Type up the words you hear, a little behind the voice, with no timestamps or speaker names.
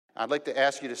I'd like to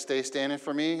ask you to stay standing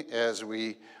for me as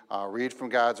we read from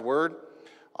God's Word.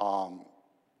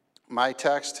 My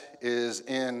text is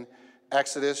in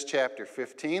Exodus chapter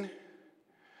 15.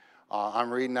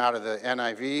 I'm reading out of the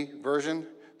NIV version,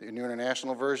 the New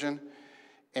International Version,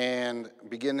 and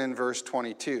beginning in verse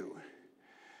 22.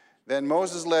 Then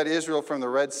Moses led Israel from the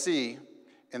Red Sea,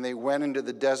 and they went into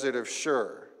the desert of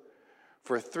Shur.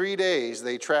 For 3 days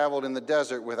they traveled in the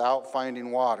desert without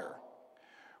finding water.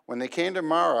 When they came to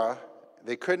Marah,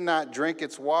 they could not drink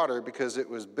its water because it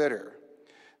was bitter.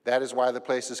 That is why the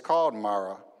place is called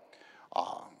Marah.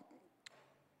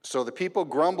 So the people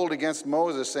grumbled against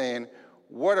Moses, saying,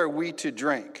 "What are we to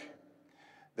drink?"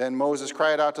 Then Moses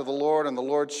cried out to the Lord, and the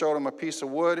Lord showed him a piece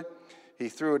of wood. He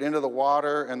threw it into the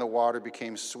water, and the water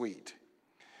became sweet.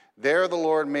 There the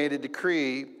Lord made a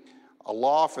decree, a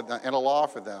law for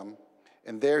them,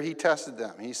 and there he tested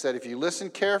them. He said, "If you listen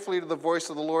carefully to the voice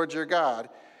of the Lord your God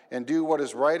and do what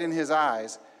is right in his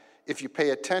eyes, if you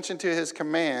pay attention to his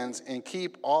commands and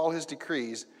keep all his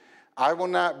decrees, I will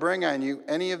not bring on you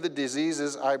any of the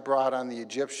diseases I brought on the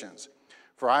Egyptians,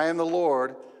 for I am the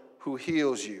Lord who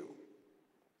heals you."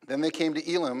 Then they came to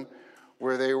Elim,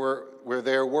 where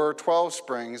there were 12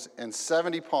 springs and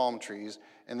 70 palm trees,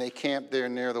 and they camped there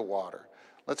near the water.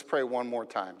 Let's pray one more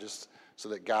time, just so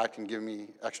that God can give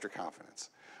me extra confidence.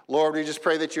 Lord, we just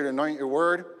pray that you'd anoint your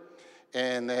word,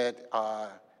 and that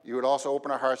you would also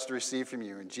open our hearts to receive from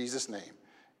you. In Jesus' name,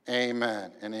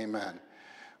 amen and amen.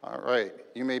 All right,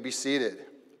 you may be seated.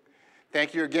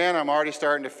 Thank you again. I'm already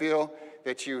starting to feel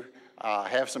that you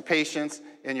have some patience,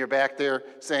 and you're back there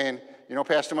saying, "You know,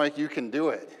 Pastor Mike, you can do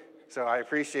it." So I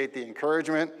appreciate the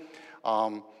encouragement.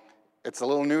 It's a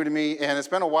little new to me, and it's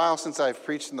been a while since I've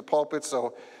preached in the pulpit,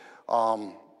 so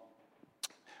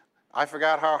I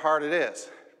forgot how hard it is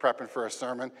prepping for a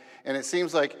sermon. And it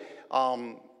seems like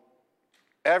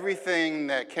everything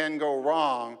that can go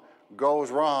wrong goes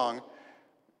wrong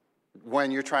when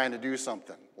you're trying to do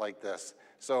something like this.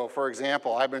 So, for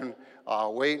example, I've been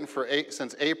waiting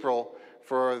since April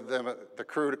for the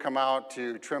crew to come out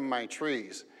to trim my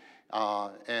trees.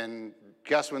 And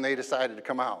guess when they decided to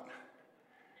come out?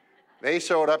 They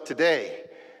showed up today.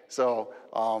 So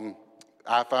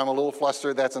if I'm a little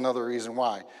flustered, that's another reason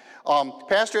why.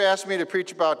 Pastor asked me to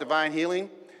preach about divine healing,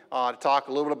 to talk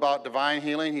a little bit about divine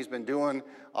healing. He's been doing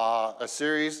a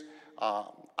series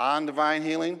on divine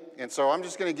healing. And so I'm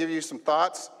just going to give you some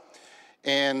thoughts.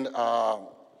 And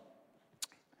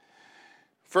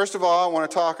first of all, I want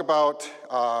to talk about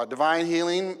divine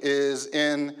healing is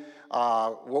in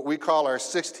what we call our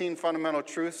 16 fundamental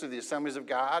truths of the Assemblies of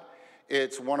God.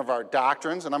 It's one of our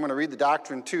doctrines, and I'm going to read the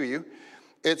doctrine to you.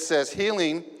 It says,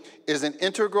 healing is an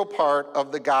integral part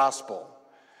of the gospel.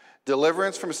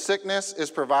 Deliverance from sickness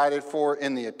is provided for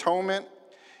in the atonement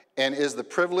and is the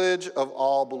privilege of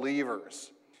all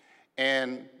believers.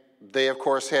 And they, of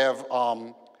course, have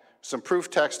some proof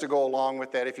text to go along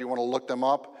with that if you want to look them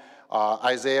up.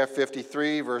 Isaiah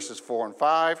 53, verses 4 and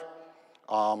 5.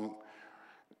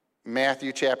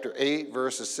 Matthew chapter 8,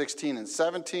 verses 16 and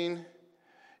 17.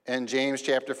 And James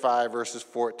chapter 5, verses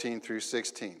 14 through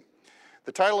 16.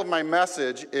 The title of my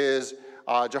message is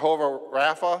Jehovah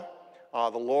Rapha,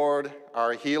 the Lord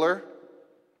our healer.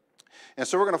 And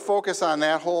so we're going to focus on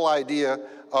that whole idea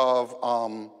of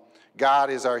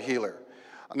God is our healer.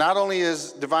 Not only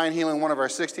is divine healing one of our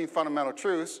 16 fundamental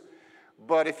truths,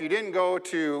 but if you didn't go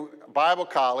to Bible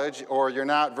college or you're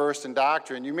not versed in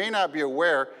doctrine, you may not be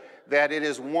aware that it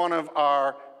is one of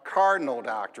our cardinal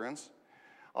doctrines,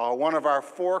 one of our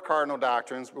 4 cardinal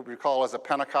doctrines, what we call as a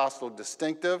Pentecostal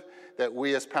distinctive, that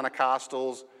we as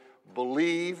Pentecostals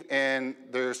believe, and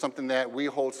there's something that we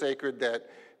hold sacred that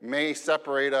may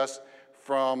separate us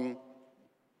from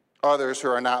others who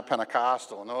are not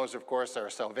Pentecostal. And those, of course, are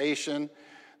salvation,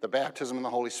 the baptism in the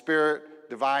Holy Spirit,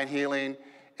 divine healing,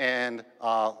 and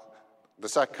the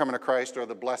second coming of Christ, or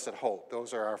the blessed hope.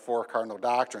 Those are our 4 cardinal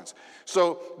doctrines.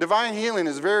 So divine healing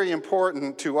is very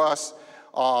important to us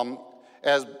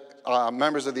as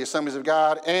members of the Assemblies of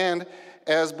God and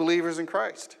as believers in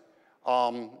Christ.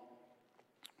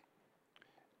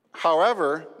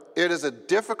 However, it is a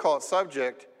difficult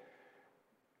subject.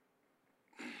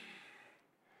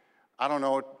 I don't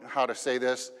know how to say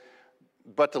this,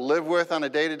 but to live with on a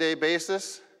day-to-day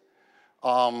basis.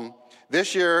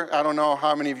 This year, I don't know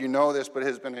how many of you know this, but it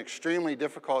has been an extremely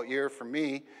difficult year for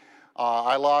me.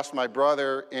 I lost my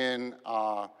brother in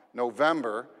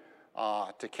November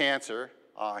to cancer.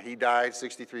 He died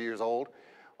 63 years old.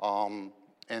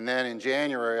 And then in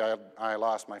January, I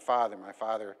lost my father. My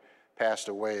father passed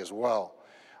away as well.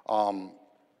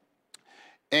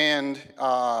 And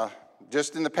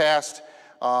just in the past,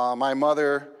 my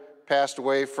mother passed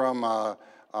away from a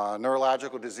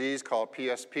neurological disease called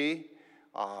PSP.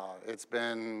 It's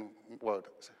been,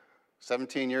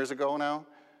 17 years ago now?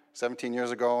 17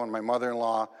 years ago, and my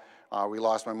mother-in-law, we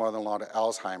lost my mother-in-law to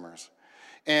Alzheimer's.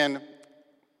 And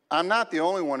I'm not the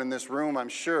only one in this room, I'm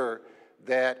sure,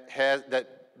 that has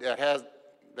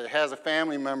a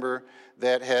family member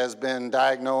that has been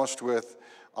diagnosed with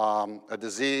a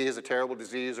disease, a terrible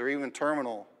disease, or even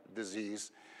terminal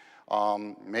disease.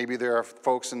 Maybe there are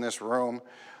folks in this room.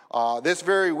 This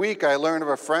very week, I learned of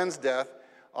a friend's death.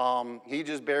 He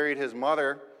just buried his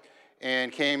mother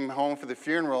and came home for the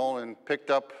funeral and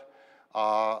picked up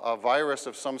a virus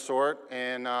of some sort,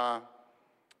 and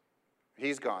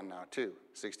he's gone now too,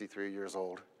 63 years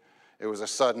old. It was a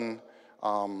sudden,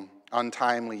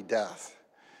 untimely death.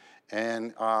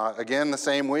 And again, the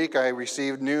same week, I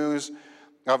received news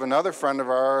of another friend of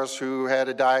ours who had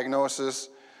a diagnosis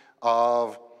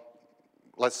of,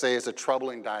 let's say it's a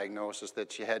troubling diagnosis,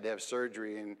 that she had to have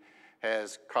surgery and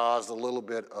has caused a little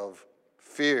bit of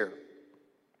fear.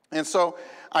 And so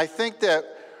I think that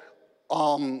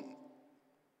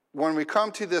when we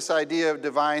come to this idea of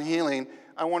divine healing,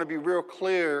 I want to be real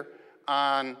clear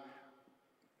on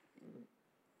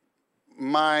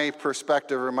my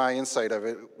perspective or my insight of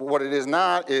it. What it is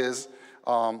not is,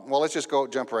 well, let's just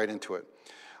jump right into it.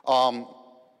 A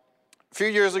few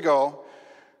years ago,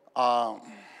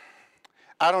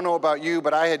 I don't know about you,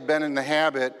 but I had been in the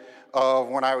habit of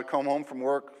when I would come home from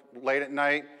work late at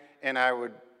night and I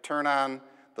would turn on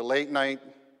the late night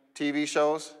TV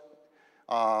shows,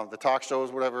 the talk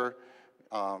shows, whatever.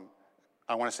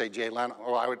 I want to say Jay Leno,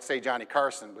 or I would say Johnny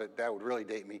Carson, but that would really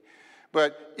date me.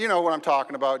 But you know what I'm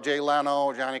talking about, Jay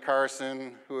Leno, Johnny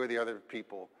Carson, who are the other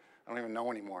people? I don't even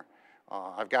know anymore.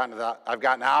 I've gotten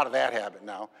out of that habit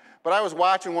now. But I was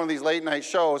watching one of these late night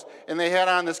shows, and they had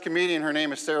on this comedian, her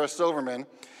name is Sarah Silverman,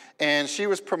 and she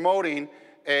was promoting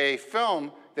a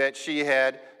film that she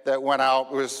had that went out.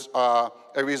 It was a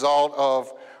result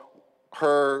of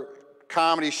her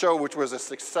comedy show, which was a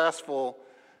successful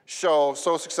show,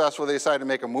 so successful they decided to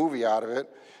make a movie out of it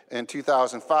in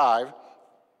 2005.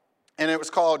 And it was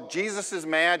called Jesus is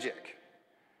Magic.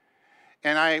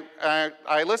 And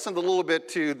I listened a little bit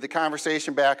to the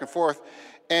conversation back and forth,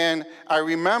 and I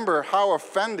remember how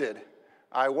offended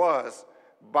I was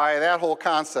by that whole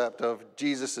concept of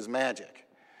Jesus is magic.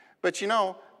 But you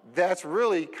know, that's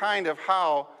really kind of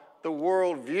how the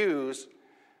world views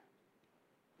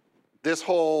this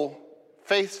whole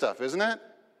faith stuff, isn't it?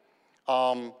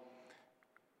 How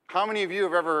many of you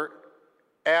have ever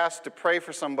asked to pray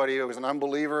for somebody who was an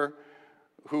unbeliever,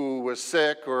 who was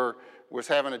sick or was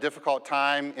having a difficult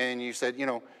time, and you said, you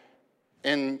know,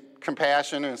 in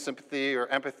compassion and sympathy or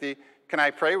empathy, can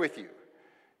I pray with you?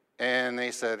 And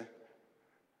they said,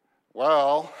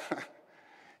 well,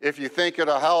 if you think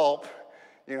it'll help,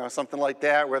 you know, something like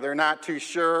that, where they're not too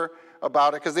sure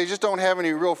about it because they just don't have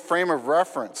any real frame of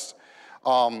reference.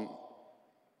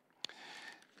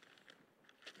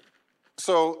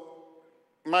 So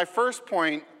my first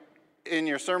point in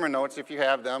your sermon notes, if you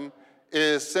have them,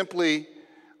 is simply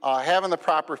having the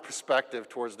proper perspective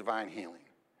towards divine healing.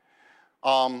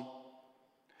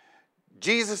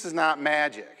 Jesus is not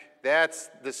magic. That's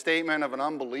the statement of an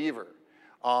unbeliever.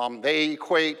 They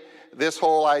equate this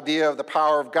whole idea of the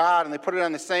power of God, and they put it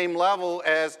on the same level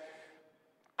as,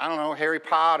 I don't know, Harry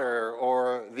Potter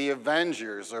or the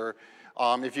Avengers, or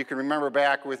if you can remember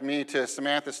back with me to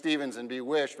Samantha Stevens in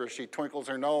Bewitched, where she twinkles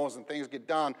her nose and things get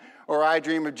done, or I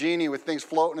Dream of Jeannie with things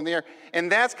floating in the air.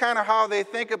 And that's kind of how they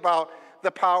think about the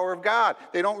power of God.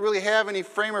 They don't really have any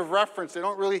frame of reference. They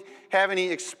don't really have any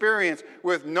experience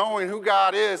with knowing who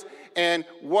God is and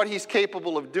what he's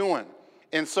capable of doing.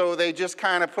 And so they just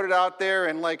kind of put it out there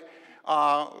and like,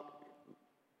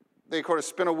 they sort of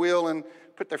spin a wheel and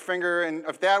put their finger, and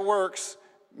if that works,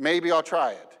 maybe I'll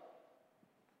try it.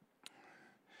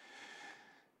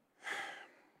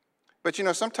 But you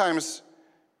know, sometimes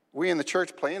we in the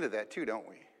church play into that too, don't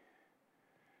we?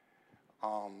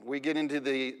 We get into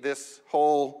this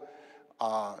whole,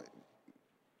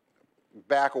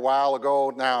 back a while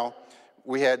ago now,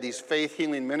 we had these faith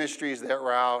healing ministries that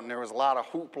were out, and there was a lot of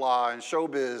hoopla and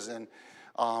showbiz and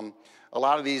a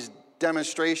lot of these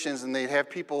demonstrations, and they'd have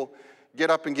people get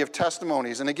up and give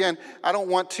testimonies. And again, I don't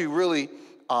want to really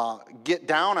get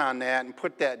down on that and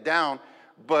put that down,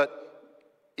 but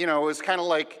you know, it was kind of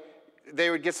like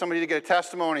they would get somebody to get a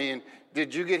testimony, and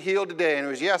did you get healed today? And it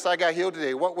was, yes, I got healed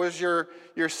today. What was your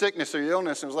sickness or your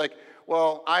illness? And it was like,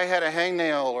 well, I had a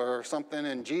hangnail or something,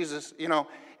 and Jesus, you know.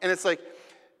 And it's like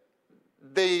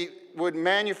they would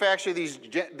manufacture these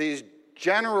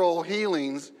general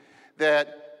healings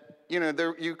that,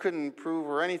 you couldn't prove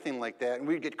or anything like that. And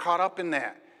we'd get caught up in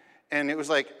that. And it was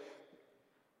like,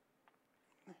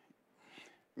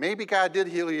 maybe God did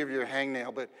heal you of your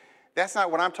hangnail, but that's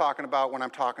not what I'm talking about when I'm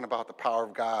talking about the power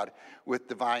of God with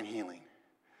divine healing.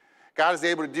 God is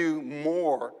able to do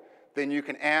more than you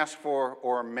can ask for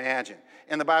or imagine.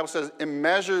 And the Bible says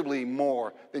immeasurably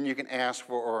more than you can ask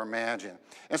for or imagine.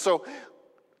 And so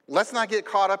let's not get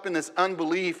caught up in this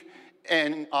unbelief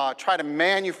and try to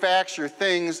manufacture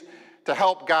things to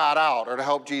help God out or to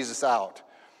help Jesus out.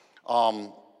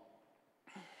 I'm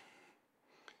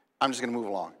just going to move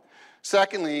along.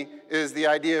 Secondly is the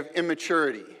idea of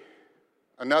immaturity.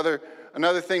 Another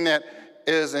thing that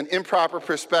is an improper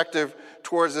perspective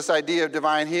towards this idea of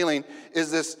divine healing is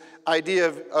this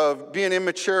idea of being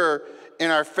immature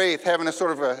in our faith, having a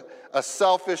sort of a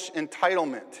selfish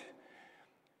entitlement.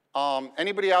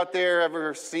 Anybody out there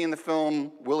ever seen the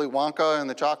film Willy Wonka and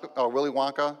the Chocolate? Oh, Willy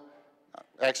Wonka.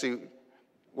 Actually,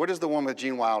 what is the one with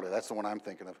Gene Wilder? That's the one I'm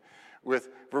thinking of. With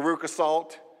Veruca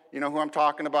Salt. You know who I'm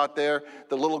talking about there?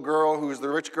 The little girl who's the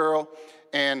rich girl,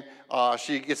 and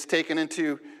she gets taken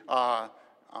into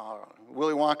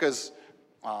Willy Wonka's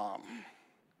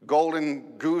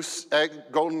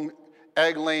golden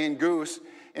egg-laying goose,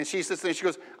 and she sits there and she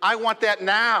goes, "I want that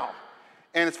now."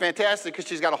 And it's fantastic because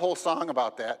she's got a whole song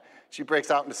about that. She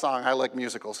breaks out into song. I like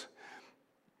musicals.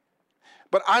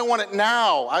 But I want it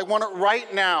now. I want it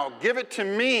right now. Give it to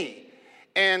me.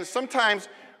 And sometimes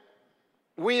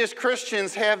we as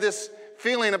Christians have this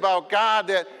feeling about God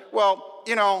that, well,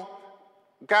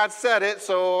 God said it,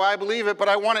 so I believe it, but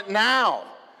I want it now.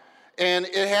 And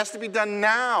it has to be done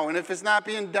now. And if it's not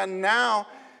being done now,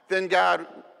 then God,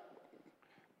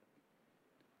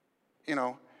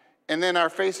 and then our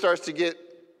faith starts to get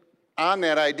on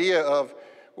that idea of,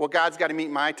 well, God's got to meet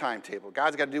my timetable.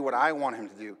 God's got to do what I want him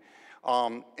to do.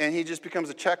 And he just becomes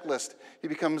a checklist. He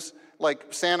becomes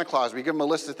like Santa Claus. We give him a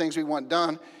list of things we want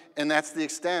done, and that's the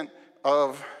extent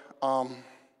of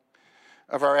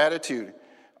our attitude.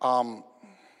 I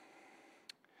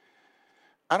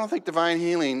don't think divine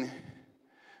healing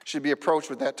should be approached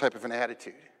with that type of an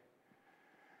attitude.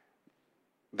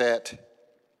 That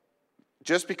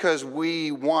just because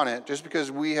we want it, just because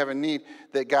we have a need,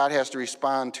 that God has to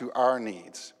respond to our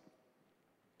needs.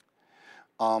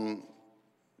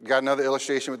 Got another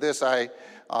illustration with this.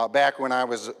 Back when I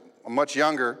was much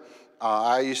younger,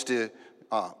 I used to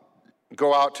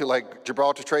go out to like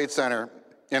Gibraltar Trade Center,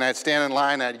 and I'd stand in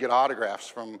line and I'd get autographs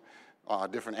from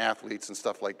different athletes and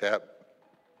stuff like that.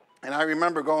 And I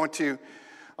remember going to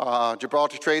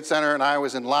Gibraltar Trade Center, and I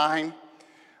was in line,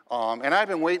 and I'd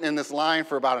been waiting in this line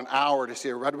for about an hour to see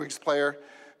a Red Wings player,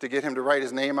 to get him to write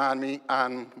his name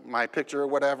on my picture or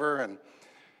whatever, and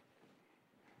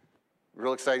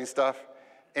real exciting stuff.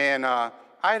 And I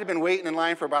had been waiting in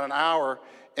line for about an hour,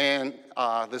 and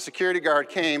the security guard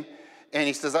came, and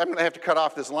he says, "I'm going to have to cut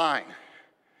off this line."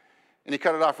 And he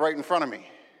cut it off right in front of me.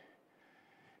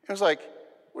 It was like,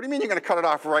 what do you mean you're going to cut it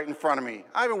off right in front of me?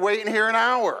 I've been waiting here an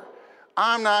hour.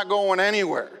 I'm not going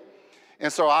anywhere.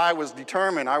 And so I was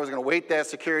determined I was going to wait that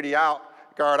security guard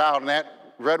out, and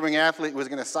that Red Wing athlete was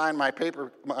going to sign my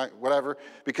paper, whatever,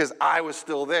 because I was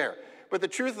still there. But the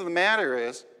truth of the matter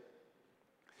is,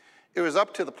 it was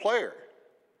up to the player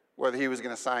whether he was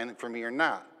going to sign it for me or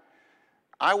not.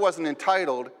 I wasn't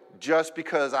entitled just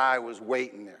because I was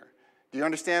waiting there. Do you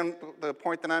understand the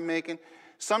point that I'm making?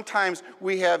 Sometimes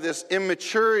we have this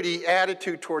immaturity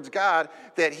attitude towards God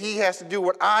that he has to do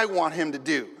what I want him to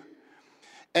do.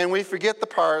 And we forget the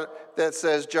part that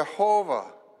says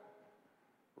Jehovah,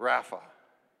 Rapha,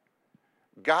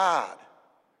 God,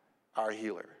 our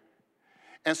healer.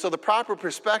 And so the proper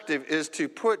perspective is to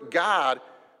put God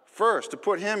first, to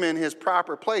put him in his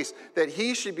proper place, that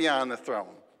he should be on the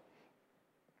throne.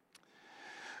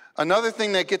 Another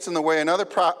thing that gets in the way, another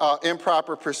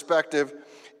improper perspective,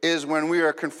 is when we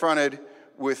are confronted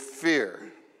with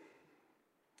fear.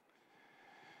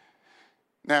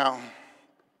 Now,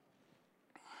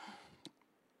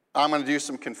 I'm going to do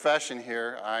some confession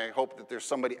here. I hope that there's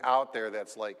somebody out there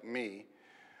that's like me.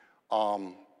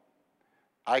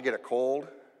 I get a cold,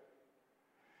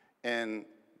 and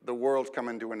the world's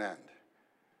coming to an end.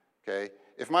 Okay?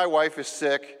 If my wife is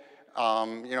sick,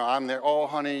 I'm there, "Oh,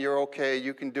 honey, you're okay,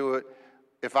 you can do it."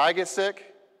 If I get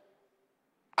sick,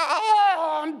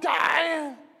 "Oh, I'm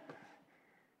dying."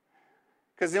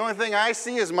 Because the only thing I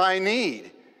see is my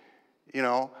need.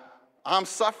 I'm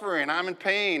suffering, I'm in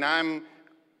pain, I'm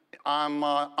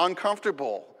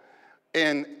uncomfortable.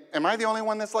 And am I the only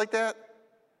one that's like that?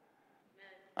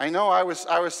 I know I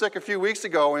was sick a few weeks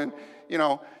ago, and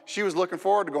she was looking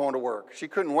forward to going to work. She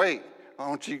couldn't wait. Why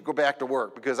don't you go back to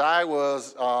work? Because I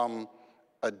was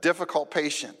a difficult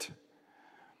patient.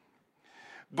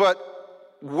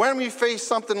 But when we face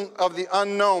something of the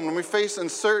unknown, when we face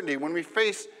uncertainty, when we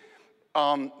face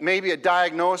maybe a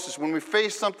diagnosis, when we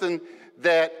face something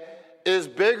that is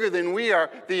bigger than we are,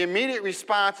 the immediate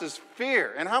response is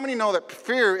fear. And how many know that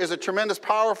fear is a tremendous,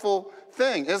 powerful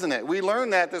thing, isn't it? We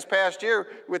learned that this past year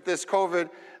with this COVID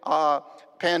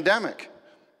pandemic.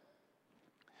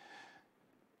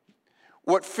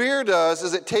 What fear does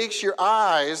is it takes your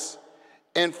eyes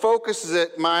and focuses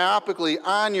it myopically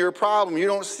on your problem. You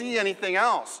don't see anything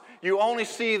else. You only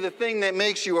see the thing that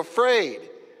makes you afraid.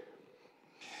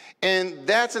 And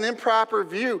that's an improper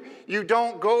view. You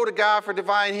don't go to God for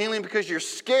divine healing because you're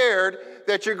scared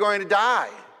that you're going to die.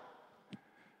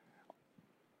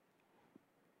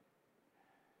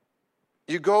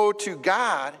 You go to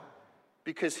God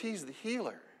because he's the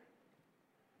healer.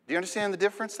 Do you understand the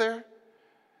difference there?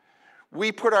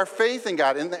 We put our faith in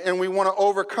God, and we want to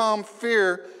overcome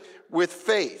fear with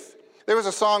faith. There was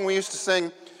a song we used to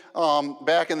sing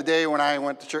back in the day when I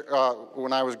went to church,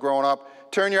 when I was growing up.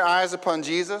 Turn your eyes upon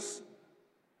Jesus.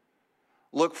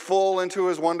 Look full into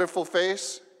his wonderful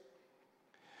face.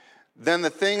 Then the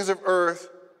things of earth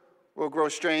will grow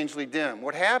strangely dim.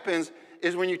 What happens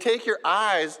is when you take your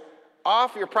eyes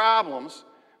off your problems,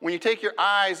 when you take your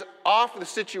eyes off the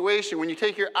situation, when you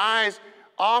take your eyes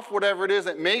off whatever it is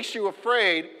that makes you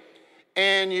afraid,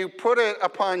 and you put it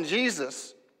upon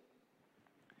Jesus,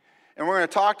 and we're going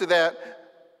to talk to that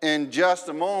in just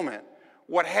a moment,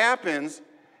 what happens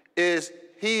is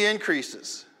he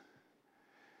increases,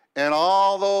 and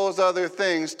all those other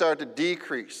things start to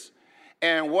decrease.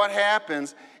 And what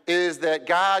happens is that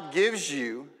God gives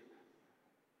you,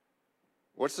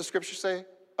 what's the scripture say?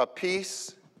 A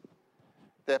peace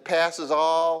that passes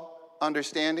all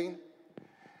understanding.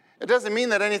 It doesn't mean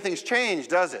that anything's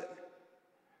changed, does it?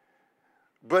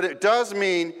 But it does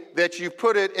mean that you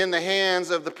put it in the hands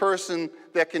of the person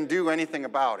that can do anything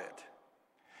about it.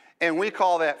 And we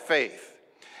call that faith.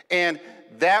 And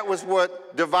that was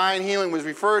what divine healing was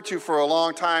referred to for a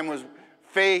long time, was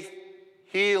faith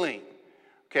healing.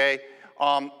 Okay?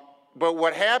 But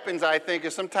what happens, I think,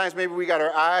 is sometimes maybe we got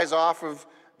our eyes off of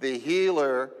the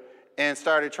healer and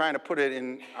started trying to put it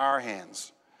in our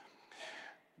hands.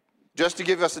 Just to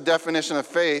give us a definition of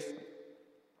faith,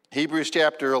 Hebrews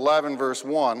chapter 11, verse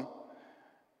 1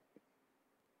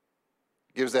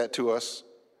 gives that to us.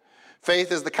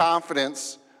 Faith is the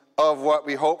confidence of what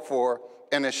we hope for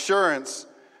and assurance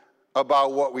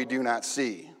about what we do not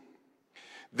see.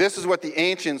 This is what the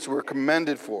ancients were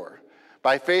commended for.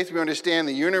 By faith we understand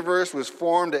the universe was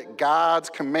formed at God's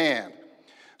command.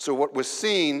 So what is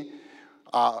seen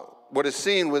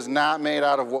was not made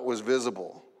out of what was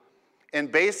visible. And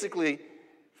basically,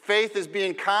 faith is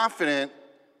being confident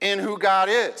in who God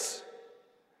is.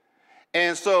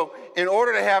 And so, in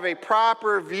order to have a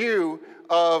proper view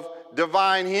of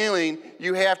divine healing,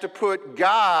 you have to put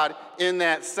God in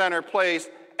that center place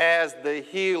as the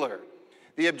healer.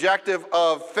 The objective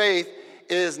of faith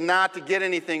is not to get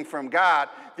anything from God.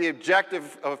 The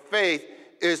objective of faith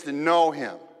is to know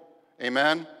him.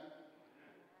 Amen?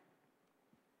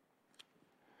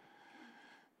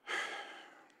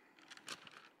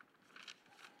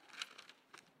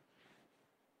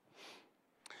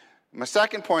 My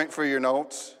second point for your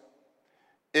notes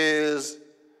is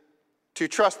to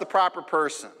trust the proper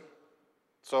person.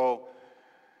 So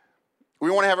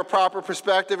we want to have a proper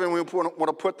perspective, and we want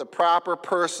to put the proper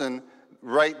person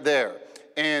right there.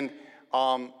 And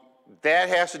that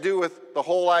has to do with the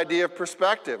whole idea of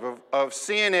perspective, of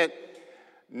seeing it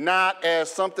not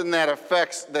as something that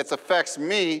affects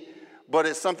me, but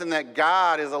it's something that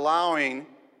God is allowing,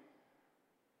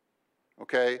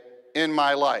 okay, in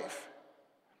my life.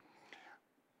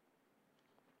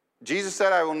 Jesus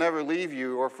said, I will never leave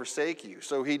you or forsake you.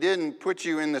 So he didn't put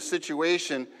you in the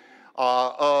situation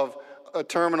of a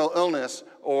terminal illness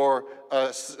or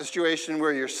a situation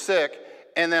where you're sick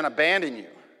and then abandon you.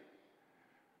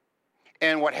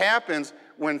 And what happens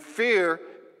when fear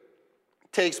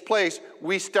takes place,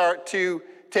 we start to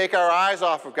take our eyes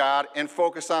off of God and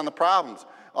focus on the problems.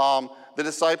 The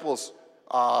disciples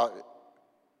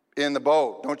in the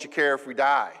boat, don't you care if we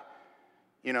die?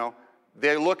 You know,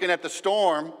 they're looking at the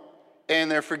storm and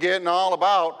they're forgetting all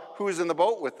about who's in the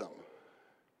boat with them.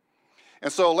 And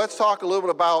so let's talk a little bit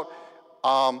about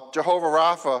Jehovah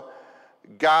Rapha,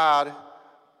 God,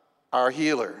 our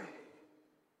healer.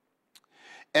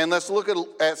 And let's look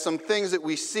at some things that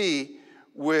we see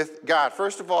with God.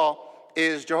 First of all,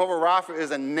 is Jehovah Rapha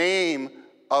is a name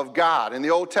of God. In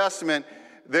the Old Testament,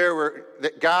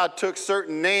 that God took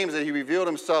certain names that he revealed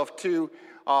himself to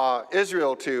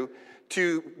Israel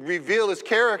to reveal his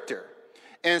character.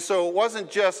 And so it wasn't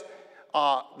just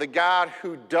the God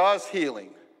who does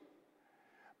healing,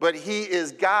 but he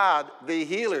is God, the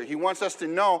healer. He wants us to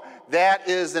know that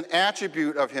is an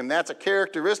attribute of him. That's a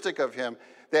characteristic of him,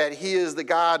 that he is the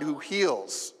God who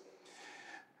heals.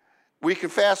 We can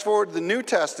fast forward to the New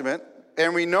Testament,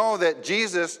 and we know that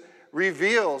Jesus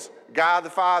reveals God the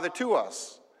Father to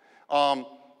us. I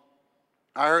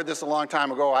heard this a long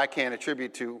time ago. I can't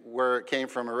attribute to where it came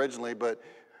from originally, but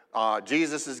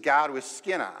Jesus is God with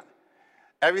skin on.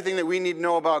 Everything that we need to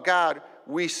know about God,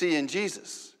 we see in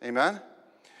Jesus. Amen?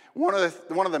 One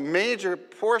of the major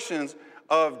portions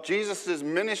of Jesus'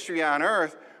 ministry on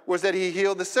earth was that he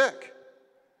healed the sick.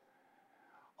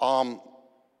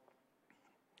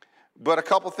 But a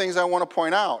couple things I want to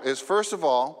point out is, first of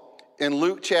all, in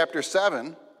Luke chapter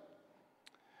 7,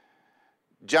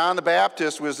 John the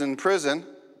Baptist was in prison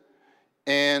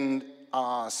and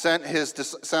sent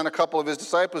a couple of his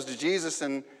disciples to Jesus,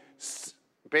 and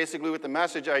basically with the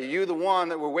message, are you the one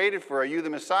that we're waiting for? Are you the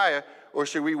Messiah, or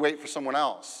should we wait for someone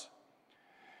else?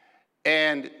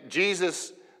 And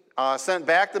Jesus sent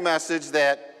back the message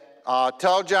that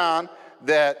tell John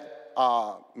that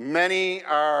many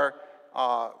are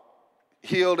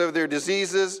healed of their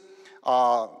diseases,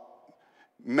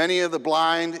 many of the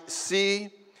blind see,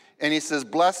 and he says,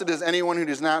 blessed is anyone who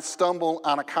does not stumble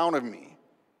on account of me.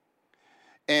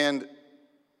 And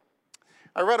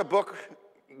I read a book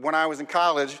when I was in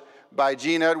college by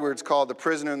Gene Edwards called The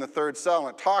Prisoner in the Third Cell,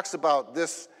 and it talks about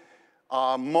this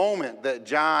moment that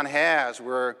John has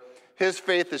where his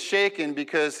faith is shaken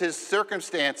because his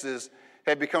circumstances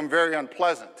have become very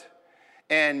unpleasant.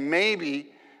 And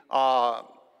maybe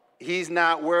he's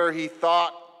not where he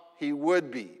thought he would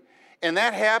be. And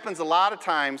that happens a lot of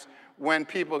times when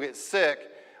people get sick.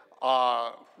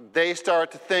 They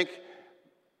start to think,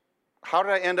 how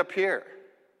did I end up here?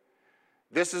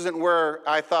 This isn't where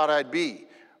I thought I'd be.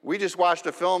 We just watched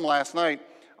a film last night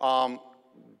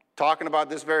talking about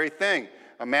this very thing.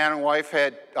 A man and wife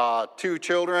had 2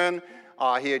 children.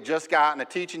 He had just gotten a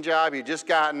teaching job. He had just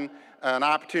gotten an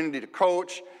opportunity to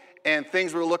coach, and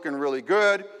things were looking really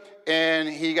good. And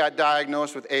he got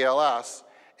diagnosed with ALS,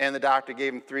 and the doctor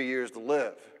gave him 3 years to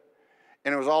live.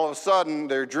 And it was all of a sudden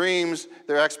their dreams,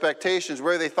 their expectations,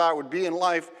 where they thought would be in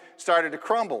life, started to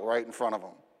crumble right in front of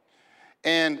them.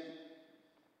 And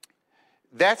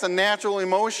that's a natural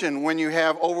emotion when you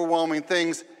have overwhelming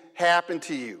things happen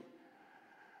to you.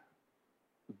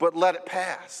 But let it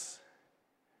pass,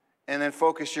 and then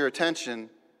focus your attention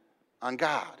on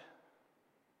God.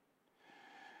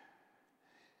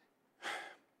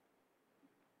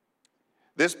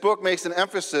 This book makes an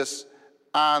emphasis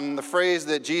on the phrase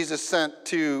that Jesus sent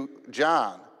to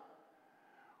John,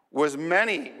 was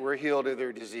many were healed of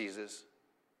their diseases,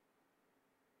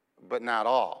 but not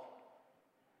all.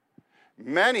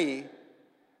 Many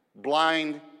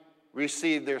blind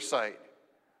received their sight,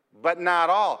 but not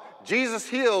all. Jesus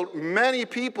healed many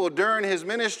people during his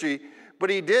ministry, but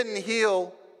he didn't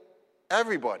heal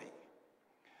everybody.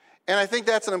 And I think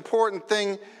that's an important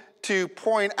thing to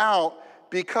point out,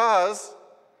 because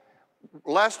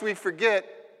lest we forget,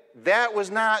 that was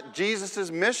not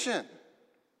Jesus' mission.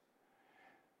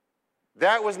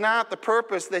 That was not the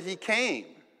purpose that he came.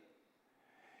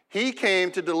 He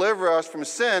came to deliver us from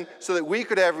sin so that we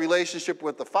could have a relationship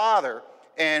with the Father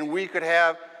and we could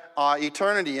have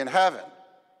eternity in heaven.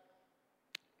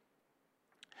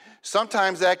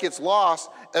 Sometimes that gets lost,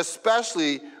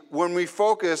 especially when we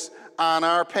focus on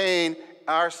our pain,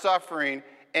 our suffering,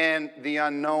 and the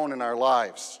unknown in our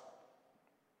lives.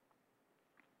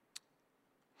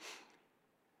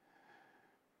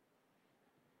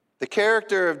 The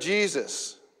character of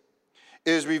Jesus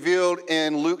is revealed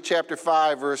in Luke chapter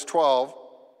 5, verse 12.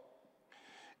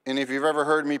 And if you've ever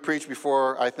heard me preach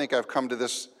before, I think I've come to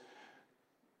this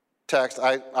text.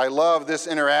 I love this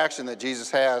interaction that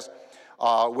Jesus has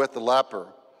with the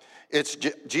leper.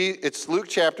 It's Luke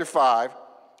chapter 5,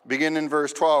 beginning in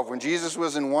verse 12. When Jesus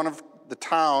was in one of the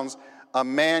towns, a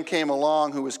man came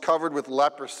along who was covered with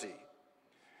leprosy.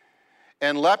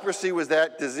 And leprosy was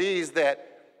that disease that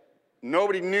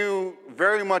nobody knew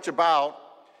very much about,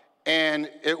 and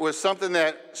it was something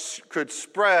that could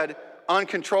spread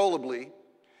uncontrollably.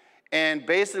 And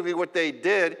basically what they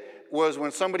did was,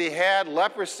 when somebody had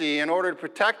leprosy, in order to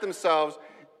protect themselves,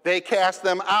 they cast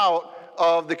them out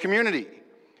of the community.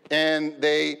 And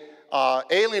they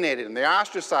alienated them, they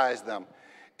ostracized them.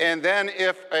 And then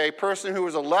if a person who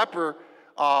was a leper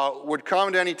would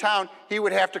come to any town, he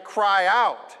would have to cry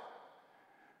out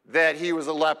that he was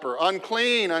a leper,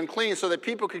 unclean, unclean, so that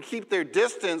people could keep their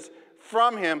distance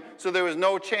from him, so there was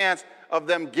no chance of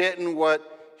them getting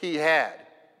what he had.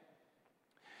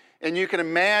 And you can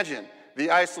imagine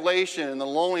the isolation and the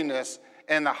loneliness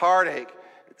and the heartache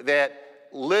that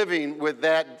living with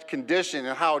that condition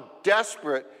and how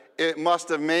desperate it must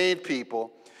have made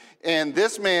people. And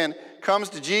this man comes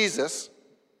to Jesus.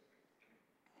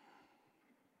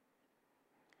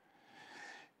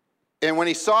 And when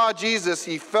he saw Jesus,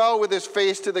 he fell with his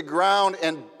face to the ground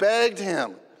and begged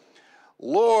him,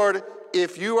 "Lord,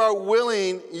 if you are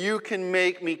willing, you can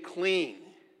make me clean."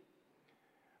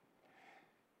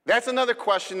 That's another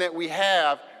question that we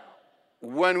have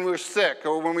when we're sick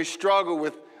or when we struggle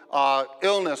with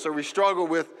illness or we struggle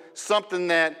with something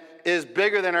that is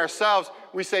bigger than ourselves.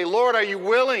 We say, "Lord, are you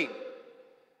willing?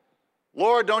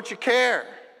 Lord, don't you care?"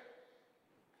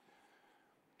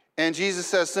 And Jesus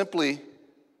says simply,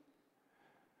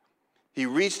 he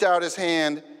reached out his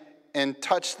hand and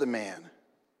touched the man.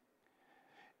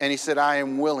 And he said, "I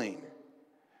am willing.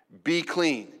 Be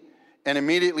clean." And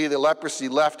immediately the leprosy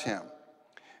left him.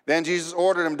 Then Jesus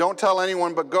ordered him, "Don't tell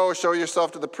anyone, but go, show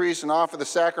yourself to the priest and offer the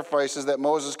sacrifices that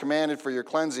Moses commanded for your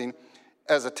cleansing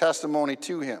as a testimony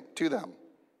to them."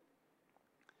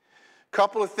 A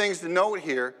couple of things to note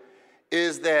here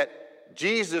is that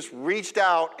Jesus reached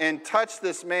out and touched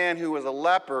this man who was a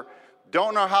leper.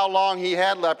 Don't know how long he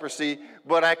had leprosy,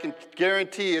 but I can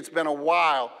guarantee it's been a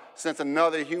while since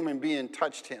another human being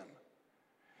touched him.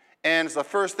 And it's the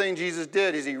first thing Jesus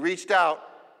did is he reached out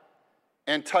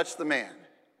and touched the man.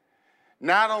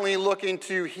 Not only looking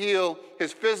to heal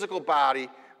his physical body,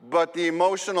 but the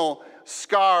emotional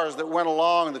scars that went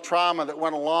along and the trauma that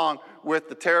went along with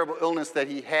the terrible illness that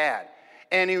he had.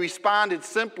 And he responded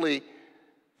simply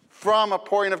from a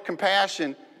point of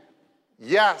compassion,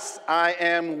 "Yes, I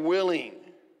am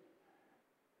willing."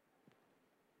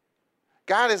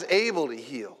 God is able to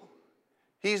heal.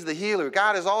 He's the healer.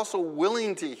 God is also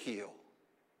willing to heal,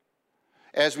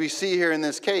 as we see here in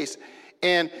this case.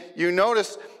 And you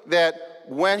notice that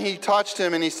when he touched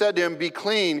him and he said to him, "Be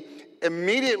clean,"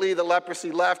 immediately the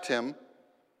leprosy left him.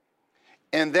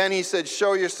 And then he said,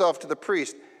 "Show yourself to the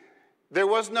priest." There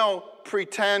was no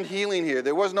pretend healing here.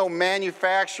 There was no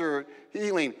manufactured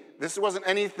healing. This wasn't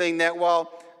anything that,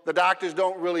 well, the doctors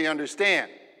don't really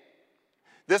understand.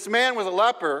 This man was a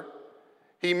leper.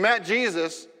 He met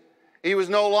Jesus. He was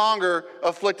no longer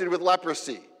afflicted with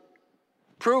leprosy.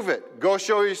 Prove it. Go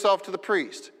show yourself to the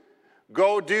priest.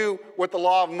 Go do what the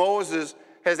law of Moses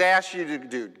has asked you to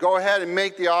do. Go ahead and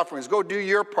make the offerings. Go do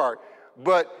your part.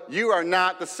 But you are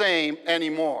not the same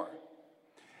anymore.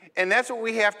 And that's what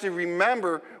we have to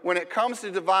remember when it comes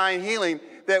to divine healing,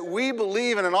 that we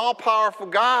believe in an all-powerful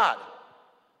God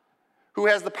who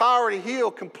has the power to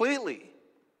heal completely.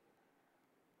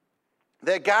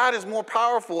 That God is more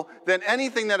powerful than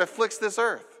anything that afflicts this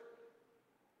earth.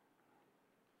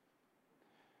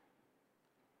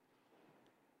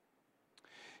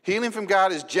 Healing from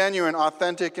God is genuine,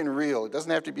 authentic, and real. It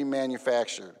doesn't have to be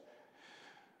manufactured.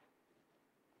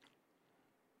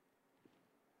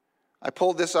 I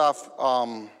pulled this off,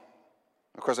 of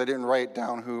course I didn't write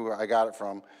down who I got it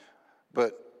from,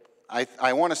 but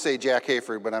I want to say Jack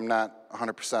Hayford, but I'm not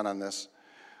 100% on this.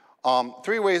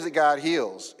 3 ways that God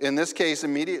heals. In this case,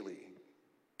 immediately,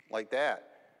 like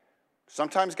that.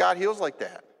 Sometimes God heals like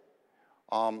that.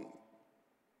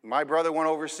 My brother went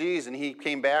overseas and he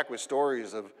came back with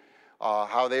stories of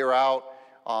how they were out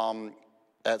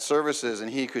at services and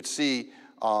he could see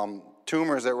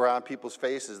tumors that were on people's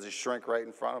faces just shrink right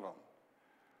in front of them.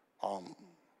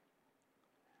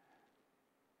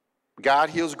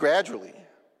 God heals gradually.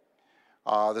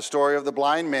 The story of the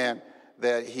blind man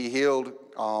that he healed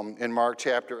in Mark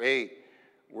chapter 8,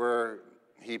 where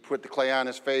he put the clay on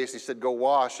his face, he said, "Go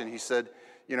wash," and he said,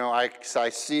 "You know, I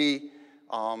see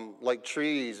like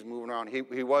trees moving around."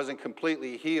 He wasn't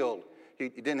completely healed. He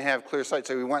didn't have clear sight,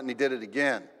 so he went and he did it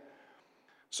again.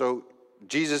 So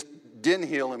Jesus didn't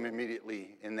heal him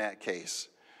immediately in that case,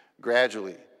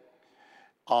 gradually.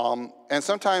 And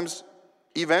sometimes,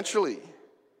 eventually.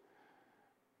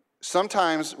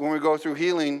 Sometimes when we go through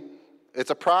healing, it's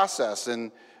a process.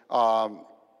 And Paul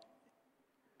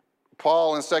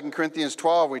in 2 Corinthians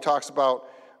 12, where he talks about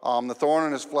the thorn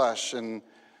in his flesh, and,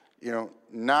 you know,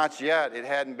 not yet. It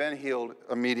hadn't been healed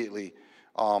immediately.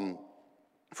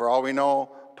 For all we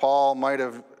know, Paul might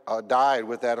have died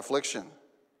with that affliction.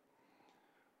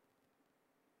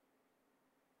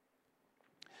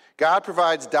 God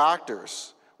provides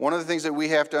doctors. One of the things that we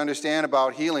have to understand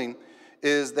about healing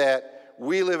is that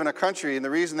we live in a country, and the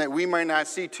reason that we might not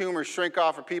see tumors shrink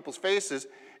off of people's faces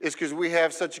is because we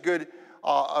have such a good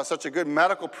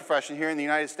medical profession here in the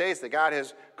United States, that God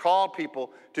has called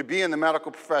people to be in the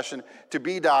medical profession, to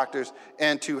be doctors,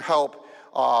 and to help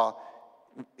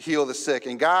heal the sick.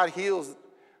 And God heals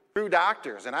through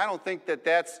doctors, and I don't think that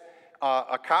that's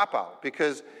a cop-out,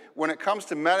 because when it comes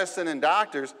to medicine and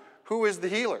doctors, who is the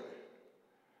healer?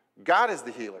 God is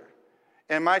the healer,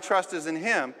 and my trust is in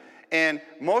him. And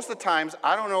most of the times,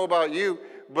 I don't know about you,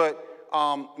 but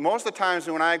most of the times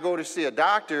when I go to see a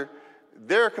doctor,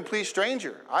 they're a complete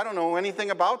stranger. I don't know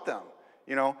anything about them.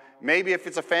 You know, maybe if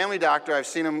it's a family doctor, I've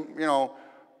seen them, you know,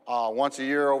 once a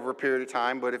year over a period of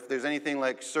time, but if there's anything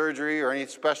like surgery or any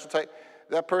special type,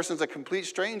 that person's a complete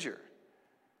stranger.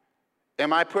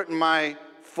 Am I putting my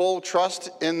full trust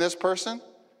in this person?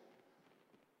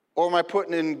 Or am I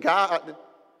putting in God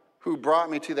who brought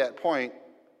me to that point,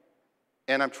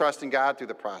 and I'm trusting God through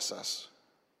the process?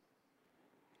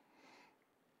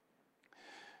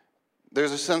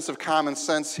 There's a sense of common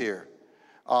sense here.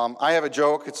 I have a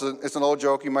joke. It's an old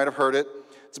joke. You might have heard it.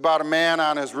 It's about a man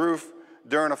on his roof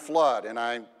during a flood. And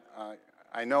I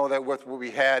know that with what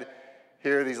we had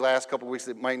here these last couple of weeks,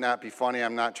 it might not be funny.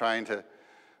 I'm not trying to.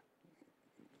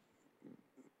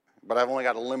 But I've only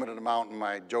got a limited amount in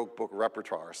my joke book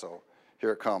repertoire, so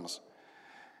here it comes.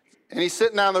 And he's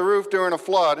sitting on the roof during a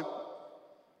flood,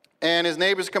 and his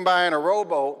neighbors come by in a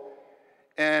rowboat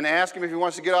and ask him if he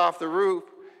wants to get off the roof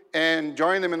and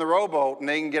join them in the rowboat, and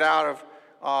they can get out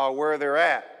of where they're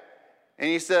at. And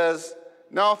he says,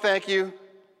 "No, thank you.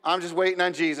 I'm just waiting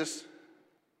on Jesus."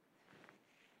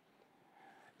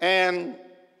 And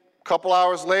a couple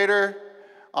hours later,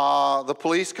 the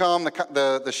police come,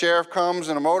 the sheriff comes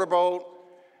in a motorboat,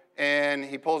 and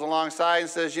he pulls alongside and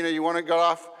says, "You know, you want to get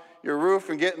off your roof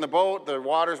and get in the boat? The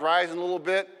water's rising a little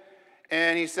bit."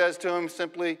 And he says to him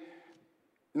simply,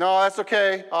 "No, that's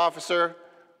okay, officer.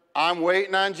 I'm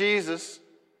waiting on Jesus."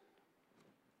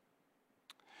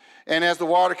 And as the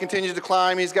water continues to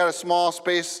climb, he's got a small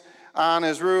space on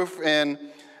his roof,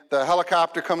 and the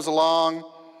helicopter comes along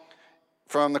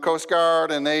from the Coast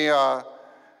Guard, and they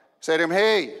say to him,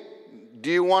 "Hey,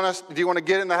 do you want to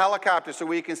get in the helicopter so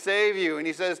we can save you?" And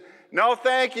he says, "No,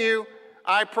 thank you.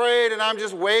 I prayed, and I'm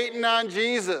just waiting on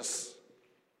Jesus."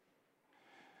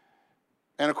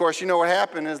 And of course, you know what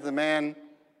happened is the man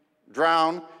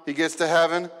drowned. He gets to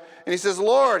heaven, and he says,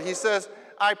 "Lord," he says,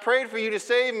 "I prayed for you to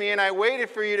save me, and I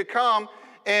waited for you to come,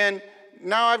 and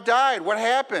now I've died. What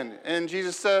happened?" And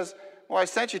Jesus says, "Well, I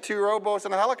sent you 2 rowboats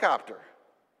and a helicopter."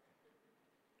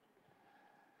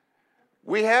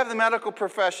 We have the medical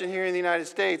profession here in the United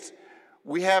States.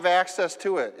 We have access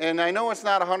to it. And I know it's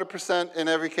not 100% in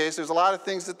every case. There's a lot of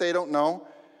things that they don't know.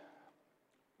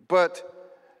 But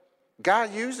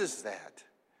God uses that.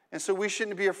 And so we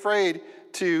shouldn't be afraid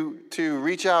to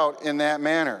reach out in that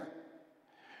manner.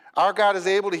 Our God is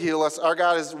able to heal us. Our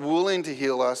God is willing to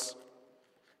heal us.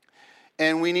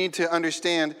 And we need to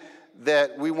understand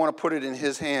that we want to put it in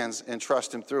his hands and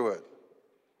trust him through it.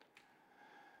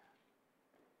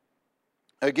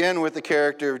 Again, with the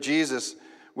character of Jesus,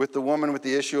 with the woman with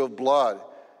the issue of blood.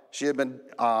 She had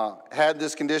had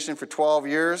this condition for 12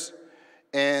 years,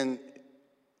 and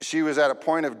she was at a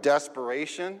point of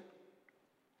desperation.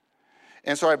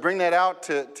 And so I bring that out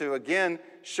to again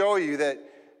show you that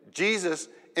Jesus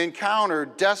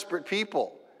encountered desperate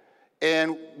people.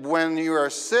 And when you are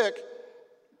sick,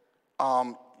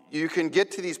 you can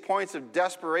get to these points of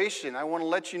desperation. I want to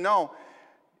let you know,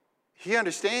 he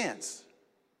understands.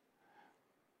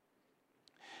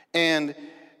 And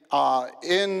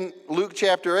in Luke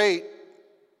chapter 8,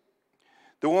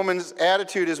 the woman's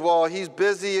attitude is, well, he's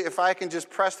busy. If I can just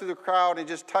press through the crowd and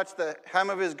just touch the hem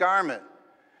of his garment,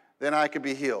 then I could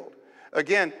be healed.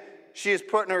 Again, she is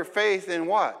putting her faith in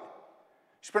what?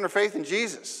 She's putting her faith in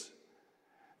Jesus.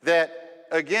 That,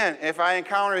 again, if I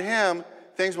encounter him,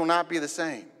 things will not be the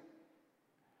same.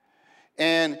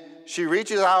 And she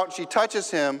reaches out, she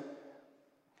touches him,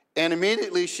 and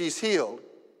immediately she's healed.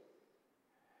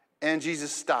 And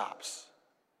Jesus stops.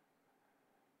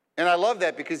 And I love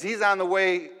that because he's on the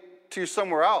way to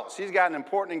somewhere else. He's got an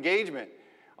important engagement.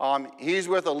 He's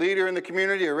with a leader in the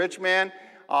community, a rich man,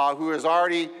 who has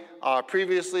already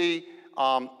previously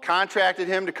contracted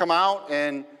him to come out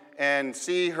and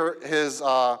see his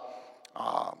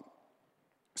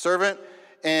servant.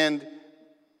 And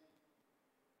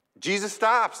Jesus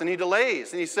stops and he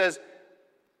delays and he says,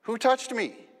 "Who touched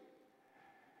me?"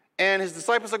 And his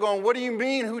disciples are going, "What do you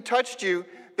mean, who touched you?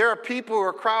 There are people who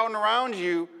are crowding around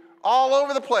you all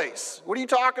over the place. What are you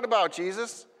talking about,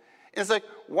 Jesus?" And it's like,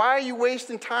 why are you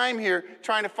wasting time here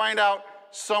trying to find out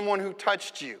someone who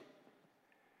touched you?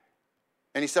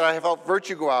 And he said, "I have felt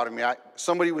virtue go out of me.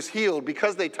 Somebody was healed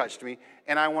because they touched me,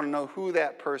 and I want to know who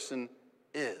that person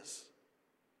is."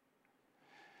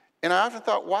 And I often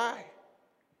thought, why?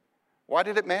 Why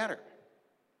did it matter?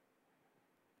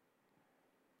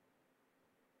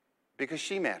 Because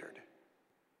she mattered.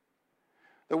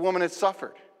 The woman had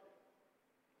suffered.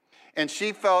 And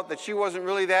she felt that she wasn't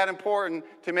really that important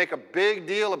to make a big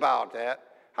deal about that.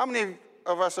 How many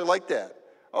of us are like that?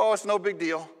 Oh, it's no big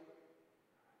deal.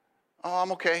 Oh,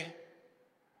 I'm okay.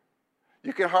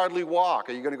 You can hardly walk.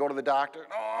 Are you going to go to the doctor?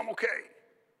 Oh, I'm okay.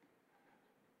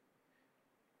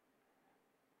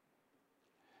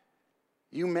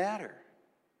 You matter.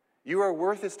 You are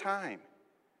worth his time.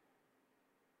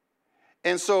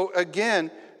 And so,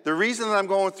 again, the reason that I'm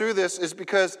going through this is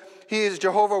because he is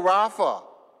Jehovah Rapha.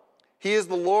 He is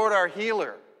the Lord our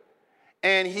healer.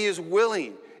 And he is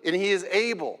willing, and he is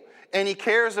able, and he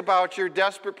cares about your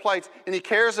desperate plights, and he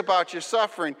cares about your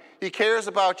suffering. He cares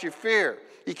about your fear.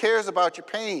 He cares about your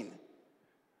pain.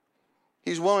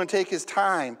 He's willing to take his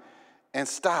time and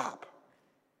stop.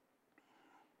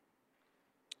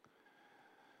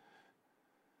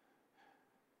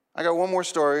 I got one more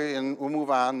story, and we'll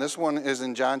move on. This one is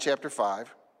in John chapter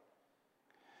 5.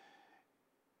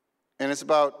 And it's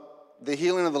about the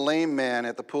healing of the lame man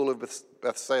at the pool of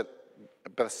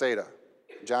Bethsaida.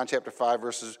 John chapter 5,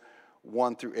 verses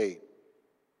 1 through 8.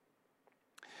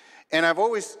 And I've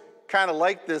always kind of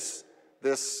liked this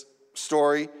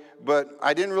story, but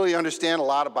I didn't really understand a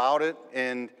lot about it.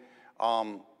 And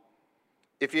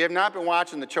if you have not been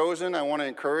watching The Chosen, I want to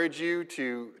encourage you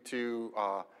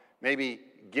to maybe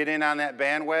get in on that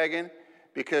bandwagon,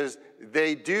 because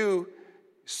they do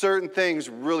certain things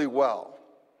really well.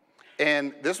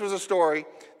 And this was a story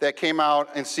that came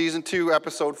out in season 2,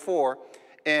 episode 4.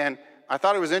 And I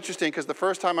thought it was interesting because the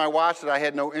first time I watched it, I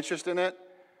had no interest in it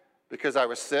because I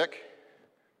was sick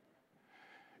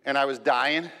and I was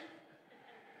dying.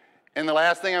 And the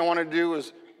last thing I wanted to do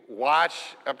was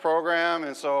watch a program,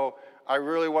 and so I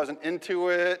really wasn't into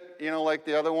it, like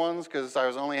the other ones, because I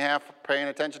was only half paying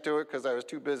attention to it because I was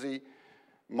too busy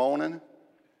moaning.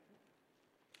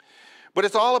 But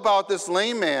it's all about this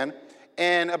lame man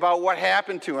and about what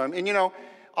happened to him. And,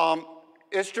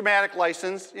 it's dramatic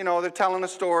license. They're telling a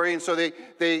story, and so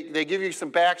they give you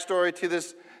some backstory to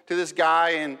this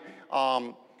guy, and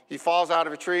he falls out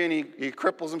of a tree and he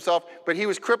cripples himself. But he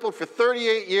was crippled for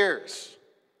 38 years.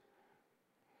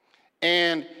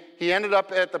 And he ended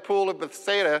up at the pool of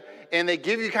Bethsaida, and they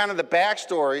give you kind of the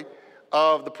backstory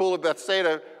of the pool of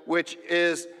Bethsaida, which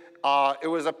is, it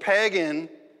was a pagan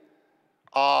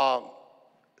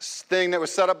thing that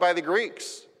was set up by the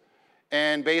Greeks.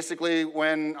 And basically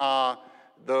when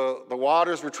the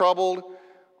waters were troubled,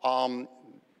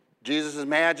 Jesus'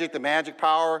 magic, the magic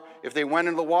power, if they went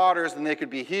into the waters, then they could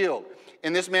be healed.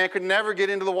 And this man could never get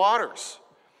into the waters.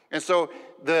 And so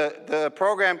the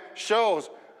program shows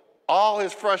all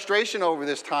his frustration over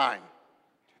this time,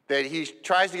 that he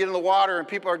tries to get in the water and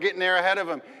people are getting there ahead of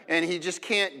him, and he just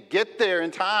can't get there in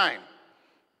time.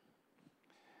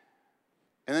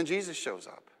 And then Jesus shows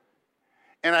up.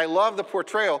 And I love the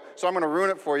portrayal, so I'm going to ruin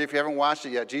it for you if you haven't watched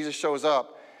it yet. Jesus shows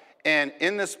up, and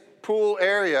in this pool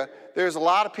area, there's a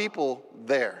lot of people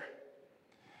there.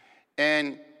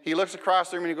 And he looks across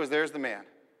the room and he goes, "There's the man."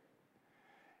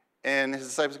 And his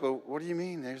disciples go, "What do you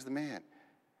mean, there's the man?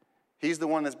 He's the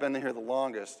one that's been here the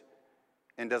longest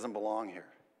and doesn't belong here."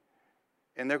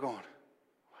 And they're going, "What?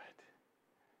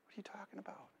 What are you talking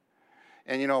about?"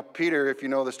 And Peter, if you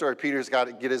know the story, Peter's got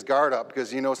to get his guard up because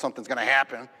he knows something's going to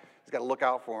happen. He's got to look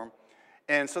out for him.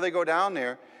 And so they go down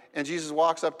there, and Jesus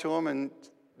walks up to him and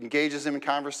engages him in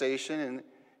conversation, and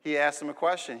he asks him a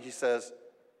question. He says,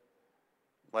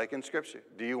 like in Scripture,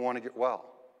 "Do you want to get well?"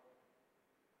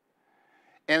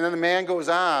 And then the man goes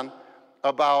on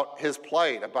about his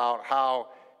plight, about how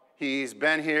he's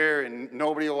been here and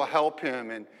nobody will help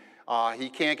him, and he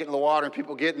can't get in the water and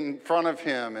people get in front of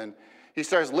him, and he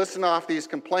starts listing off these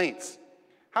complaints.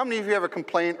 How many of you have a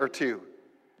complaint or two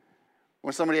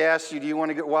when somebody asks you, "Do you want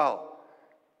to get well?"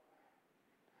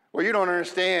 Well, you don't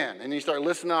understand, and you start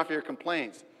listing off your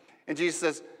complaints. And Jesus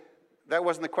says, "That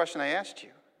wasn't the question I asked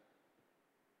you.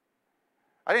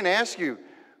 I didn't ask you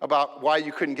about why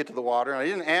you couldn't get to the water, and I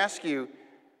didn't ask you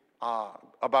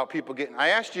about people getting, I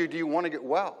asked you, do you want to get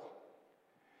well?"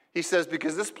 He says,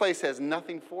 "Because this place has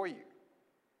nothing for you."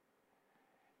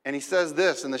 And he says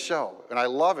this in the show, and I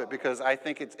love it because I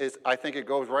think it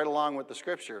goes right along with the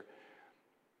Scripture.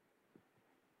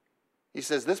 He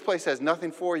says, "This place has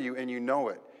nothing for you, and you know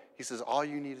it." He says, "All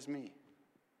you need is me."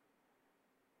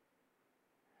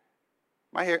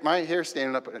 My hair's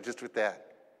standing up just with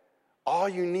that. All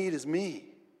you need is me.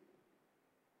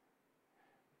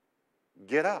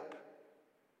 Get up,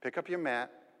 pick up your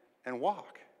mat, and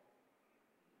walk.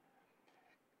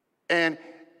 And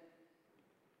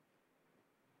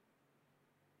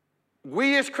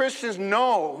we as Christians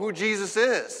know who Jesus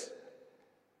is,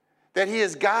 that he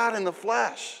is God in the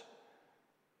flesh.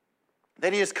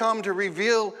 that he has come to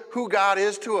reveal who God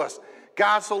is to us.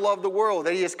 God so loved the world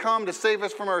that he has come to save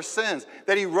us from our sins,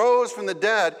 that he rose from the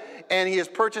dead and he has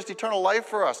purchased eternal life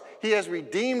for us. He has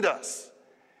redeemed us.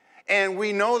 And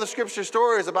we know the scripture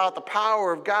stories about the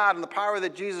power of God and the power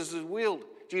that Jesus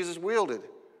wielded.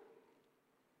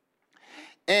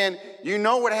 And you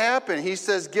know what happened. He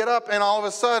says, get up, and all of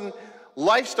a sudden,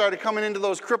 life started coming into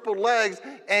those crippled legs,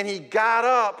 and he got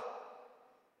up.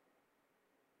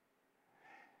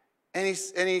 And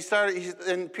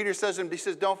Peter says to him, he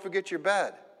says, don't forget your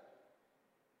bed.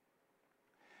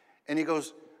 And he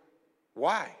goes,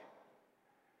 why?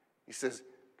 He says,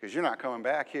 because you're not coming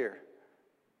back here.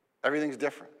 Everything's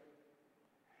different.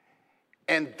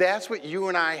 And that's what you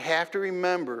and I have to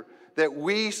remember, that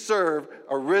we serve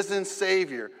a risen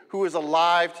Savior who is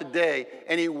alive today,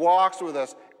 and he walks with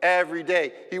us every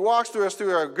day. He walks through us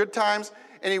through our good times,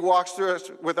 and he walks through us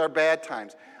with our bad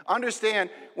times. Understand,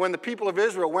 when the people of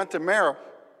Israel went to Marah,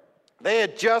 they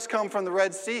had just come from the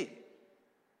Red Sea.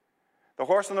 The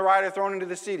horse and the rider thrown into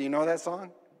the sea. Do you know that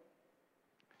song?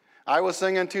 I will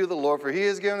sing unto the Lord, for he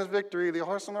has given us victory. The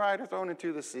horse and the rider thrown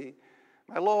into the sea.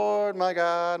 My Lord, my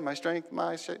God, my strength,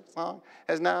 my song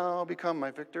has now become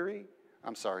my victory.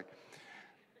 I'm sorry.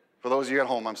 For those of you at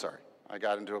home, I'm sorry. I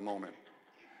got into a moment.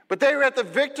 But they were at the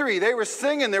victory. They were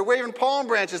singing. They're waving palm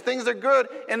branches. Things are good.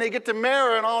 And they get to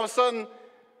Marah, and all of a sudden,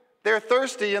 they're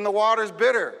thirsty and the water's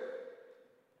bitter.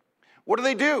 What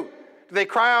do? Do they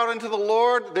cry out unto the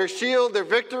Lord, their shield, their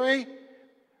victory,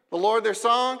 the Lord, their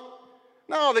song?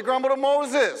 No, they grumble to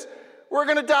Moses. We're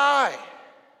going to die.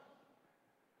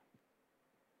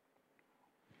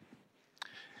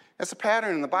 That's a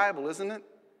pattern in the Bible, isn't it?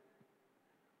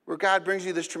 Where God brings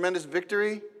you this tremendous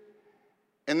victory,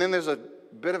 and then there's a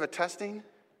bit of a testing.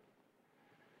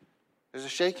 There's a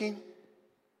shaking.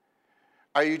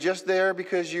 Are you just there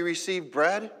because you received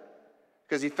bread?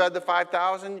 Because he fed the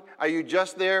 5,000? Are you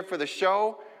just there for the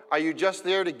show? Are you just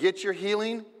there to get your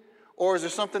healing? Or is there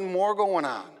something more going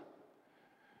on?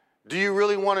 Do you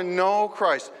really want to know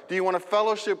Christ? Do you want to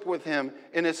fellowship with him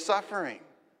in his suffering?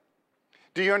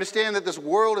 Do you understand that this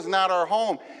world is not our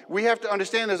home? We have to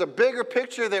understand there's a bigger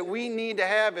picture that we need to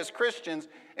have as Christians,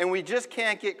 and we just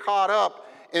can't get caught up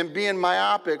in being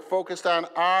myopic, focused on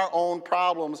our own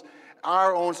problems,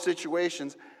 our own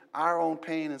situations, our own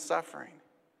pain and suffering.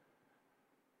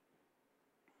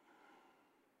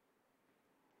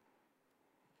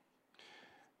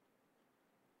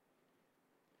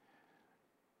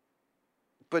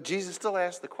 But Jesus still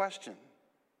asked the question,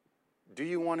 do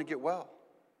you want to get well?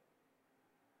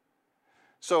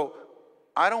 So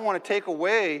I don't want to take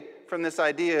away from this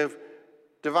idea of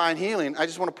divine healing. I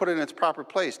just want to put it in its proper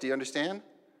place. Do you understand?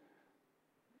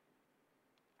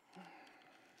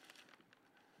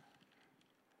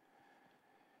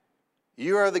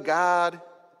 You are the God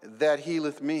that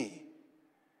healeth me.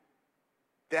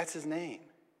 That's his name.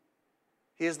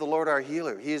 He is the Lord our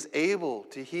healer. He is able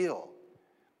to heal.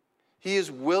 He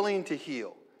is willing to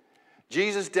heal.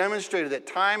 Jesus demonstrated that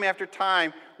time after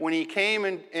time when he came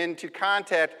into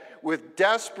contact with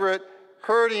desperate,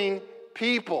 hurting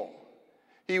people,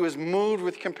 he was moved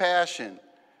with compassion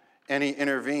and he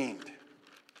intervened.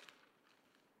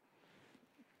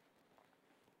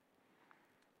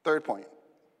 Third point.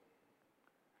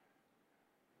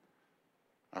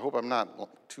 I hope I'm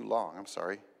not too long. I'm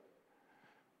sorry.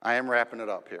 I am wrapping it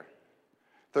up here.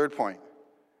 Third point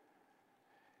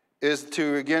is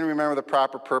to, again, remember the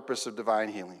proper purpose of divine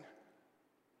healing.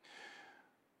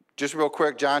 Just real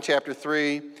quick, John chapter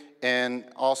 3 and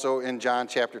also in John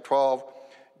chapter 12,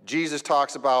 Jesus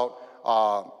talks about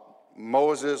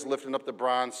Moses lifting up the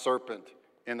bronze serpent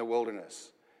in the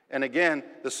wilderness. And again,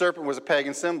 the serpent was a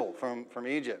pagan symbol from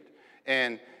Egypt.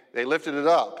 And they lifted it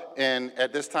up. And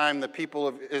at this time, the people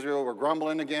of Israel were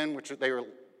grumbling again, which they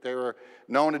were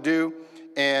known to do.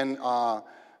 And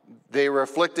they were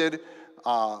afflicted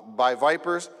by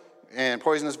vipers and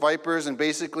poisonous vipers. And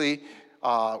basically,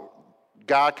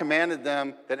 God commanded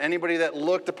them that anybody that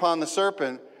looked upon the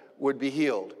serpent would be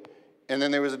healed. And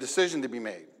then there was a decision to be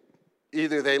made.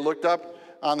 Either they looked up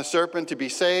on the serpent to be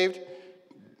saved,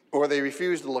 or they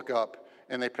refused to look up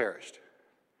and they perished.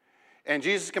 And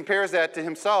Jesus compares that to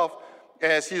himself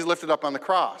as he's lifted up on the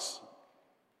cross.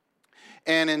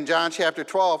 And in John chapter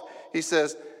 12, he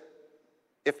says,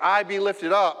 if I be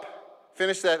lifted up,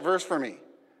 finish that verse for me,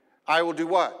 I will do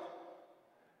what?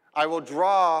 I will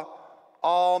draw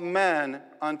all men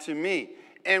unto me.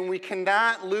 And we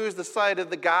cannot lose the sight of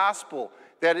the gospel,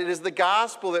 that it is the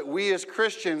gospel that we as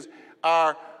Christians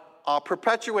are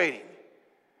perpetuating,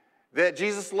 that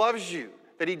Jesus loves you,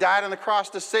 that he died on the cross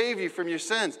to save you from your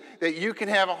sins, that you can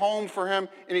have a home for him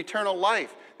in eternal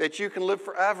life, that you can live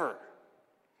forever.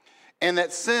 and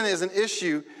that sin is an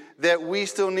issue that we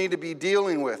still need to be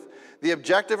dealing with. The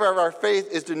objective of our faith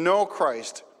is to know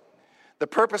Christ. The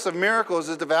purpose of miracles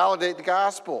is to validate the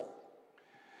gospel.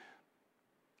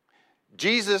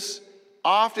 Jesus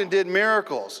often did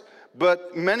miracles,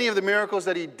 but many of the miracles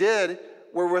that he did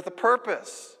were with a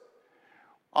purpose.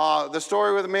 The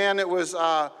story with a man that was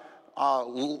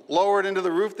lowered into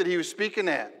the roof that he was speaking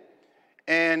at.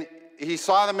 And he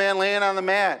saw the man laying on the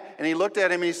mat, and he looked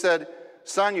at him and he said,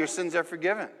 "Son, your sins are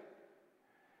forgiven."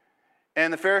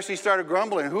 And the Pharisees started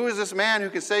grumbling. Who is this man who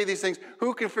can say these things?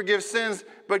 Who can forgive sins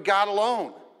but God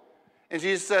alone? And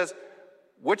Jesus says,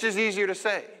 which is easier to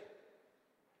say?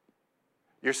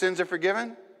 Your sins are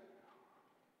forgiven?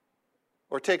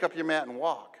 Or take up your mat and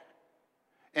walk?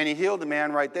 And he healed the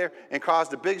man right there and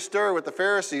caused a big stir with the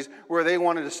Pharisees where they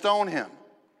wanted to stone him.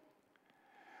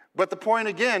 But the point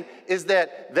again is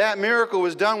that that miracle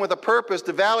was done with a purpose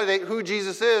to validate who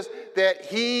Jesus is, that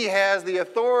he has the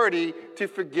authority to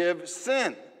forgive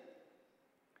sin.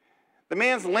 The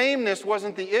man's lameness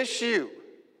wasn't the issue.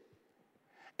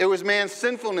 It was man's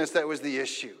sinfulness that was the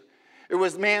issue. It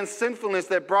was man's sinfulness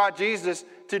that brought Jesus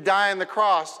to die on the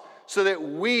cross so that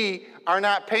we are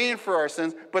not paying for our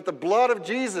sins, but the blood of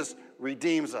Jesus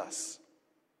redeems us.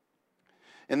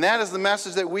 And that is the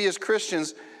message that we as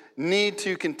Christians need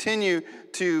to continue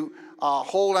to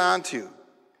hold on to.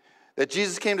 That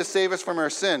Jesus came to save us from our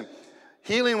sin.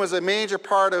 Healing was a major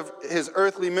part of his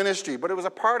earthly ministry, but it was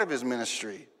a part of his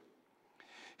ministry.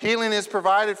 Healing is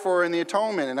provided for in the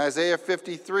atonement in Isaiah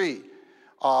 53.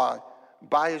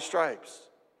 By his stripes,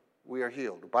 we are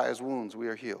healed. By his wounds, we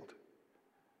are healed.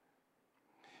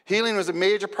 Healing was a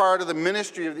major part of the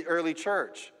ministry of the early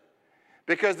church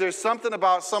because there's something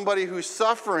about somebody who's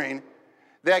suffering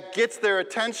that gets their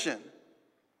attention.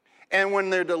 And when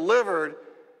they're delivered,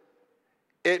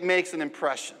 it makes an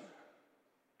impression.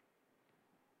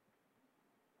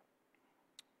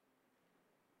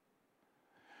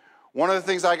 One of the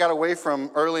things I got away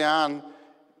from early on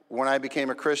when I became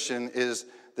a Christian is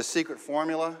the secret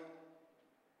formula.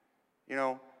 You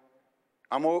know,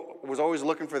 I was always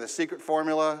looking for the secret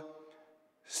formula.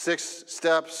 6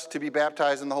 steps to be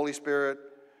baptized in the Holy Spirit.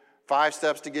 5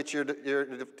 steps to get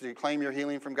to claim your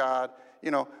healing from God.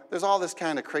 You know, there's all this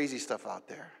kind of crazy stuff out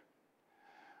there.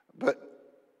 But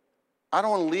I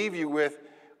don't want to leave you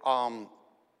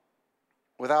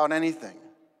without anything.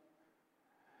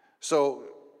 So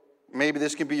maybe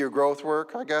this can be your growth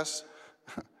work, I guess.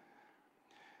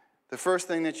 The first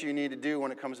thing that you need to do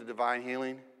when it comes to divine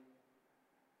healing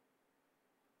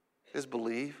is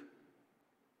believe.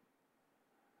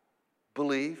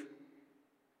 Believe.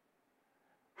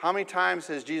 How many times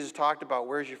has Jesus talked about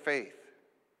where's your faith?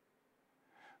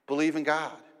 Believe in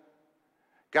God.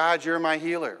 God, you're my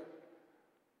healer.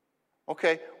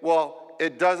 Okay, well,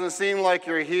 it doesn't seem like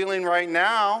you're healing right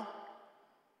now.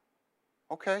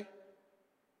 Okay.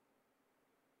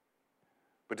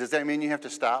 But does that mean you have to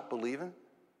stop believing?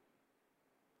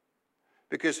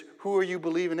 Because who are you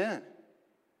believing in?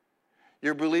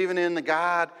 You're believing in the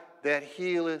God that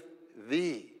healeth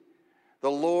thee. The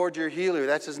Lord your healer,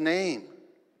 that's his name.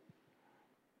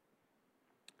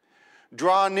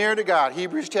 Draw near to God.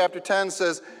 Hebrews chapter 10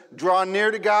 says, draw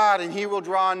near to God and he will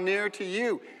draw near to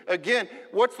you. Again,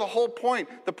 what's the whole point?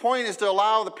 The point is to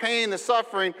allow the pain, the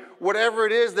suffering, whatever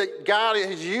it is that God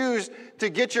has used to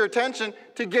get your attention,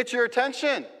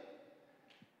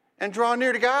 and draw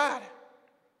near to God.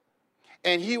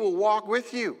 And he will walk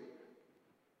with you.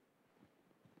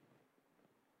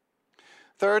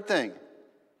 Third thing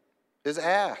is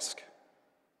ask.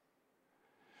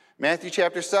 Matthew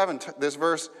chapter 7, this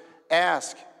verse,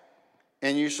 ask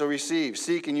and you shall receive.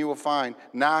 Seek and you will find.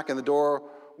 Knock and the door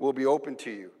will be open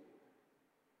to you.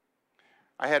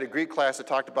 I had a Greek class that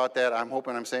talked about that. I'm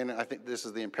hoping I'm saying it. I think this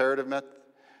is the imperative method.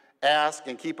 Ask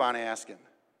and keep on asking.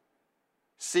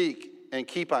 Seek and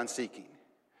keep on seeking.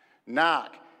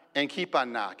 Knock and keep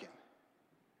on knocking.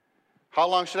 How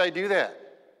long should I do that?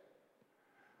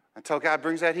 Until God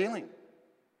brings that healing.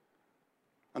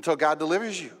 Until God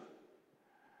delivers you.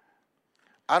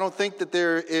 I don't think that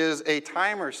there is a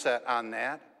timer set on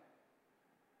that.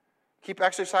 Keep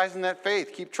exercising that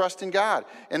faith. Keep trusting God.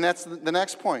 And that's the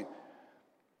next point.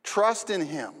 Trust in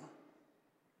him.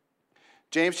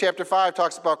 James chapter 5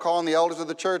 talks about calling the elders of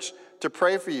the church to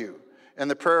pray for you. And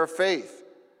the prayer of faith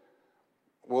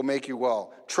will make you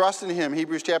well. Trust in him.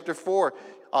 Hebrews chapter 4,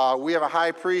 we have a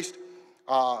high priest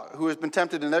who has been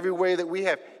tempted in every way that we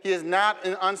have. He is not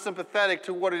unsympathetic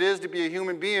to what it is to be a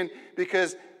human being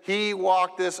because he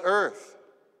walked this earth.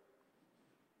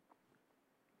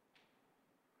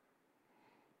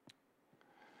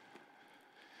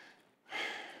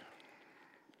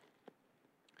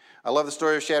 I love the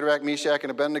story of Shadrach, Meshach,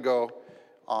 and Abednego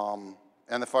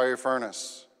and the fiery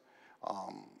furnace.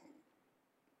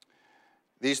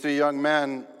 These three young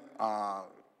men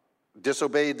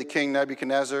disobeyed the king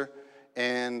Nebuchadnezzar,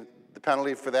 and the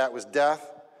penalty for that was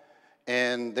death.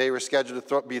 And they were scheduled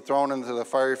to be thrown into the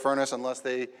fiery furnace unless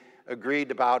they agreed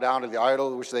to bow down to the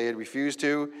idol, which they had refused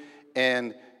to.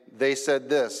 And they said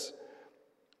this: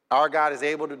 our God is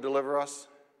able to deliver us.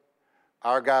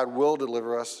 Our God will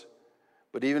deliver us.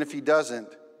 But even if he doesn't,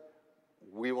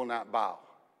 we will not bow.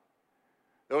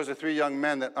 Those are three young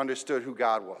men that understood who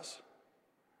God was.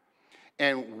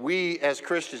 And we as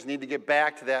Christians need to get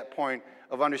back to that point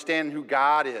of understanding who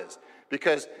God is,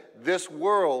 because this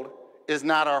world is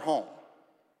not our home.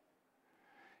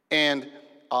 And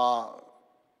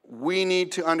we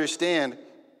need to understand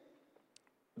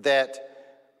that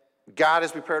God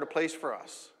has prepared a place for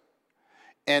us.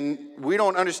 And we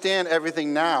don't understand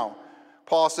everything now.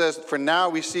 Paul says, for now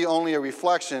we see only a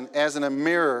reflection as in a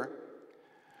mirror,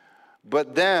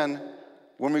 but then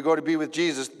when we go to be with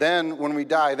Jesus, then when we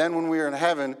die, then when we are in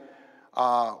heaven,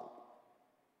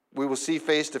 we will see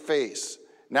face to face.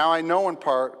 Now I know in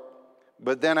part,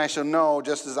 but then I shall know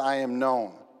just as I am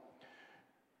known.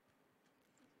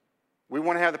 We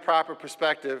want to have the proper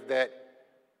perspective that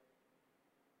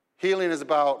healing is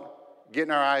about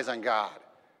getting our eyes on God.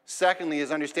 Secondly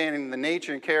is understanding the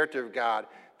nature and character of God,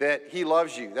 that he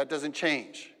loves you. That doesn't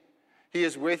change. He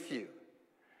is with you.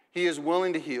 He is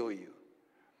willing to heal you.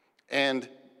 And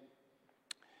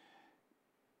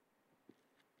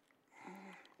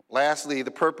lastly,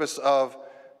 the purpose of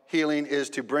healing is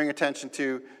to bring attention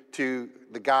to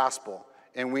the gospel.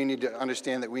 And we need to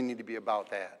understand that we need to be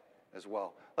about that as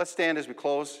well. Let's stand as we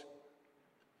close.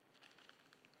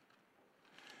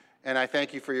 And I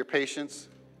thank you for your patience.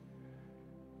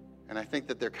 And I think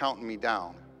that they're counting me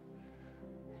down.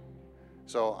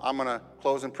 So I'm going to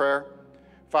close in prayer.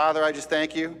 Father, I just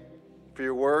thank you for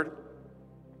your word.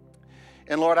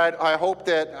 And Lord, I hope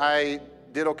that I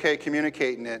did okay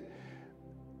communicating it.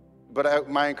 But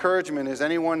my encouragement is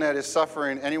anyone that is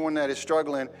suffering, anyone that is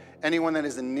struggling, anyone that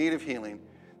is in need of healing,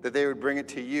 that they would bring it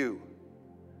to you,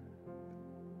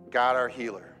 God our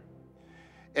healer.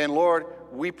 And Lord,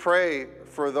 we pray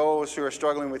for those who are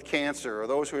struggling with cancer or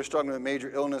those who are struggling with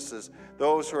major illnesses,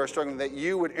 those who are struggling, that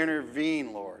you would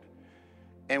intervene, Lord.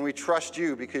 And we trust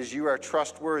you because you are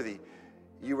trustworthy.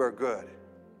 You are good.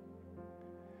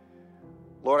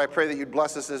 Lord, I pray that you'd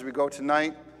bless us as we go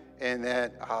tonight and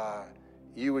that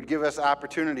you would give us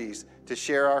opportunities to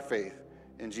share our faith.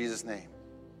 In Jesus' name,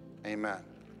 amen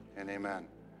and amen.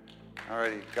 All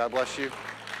righty. God bless you.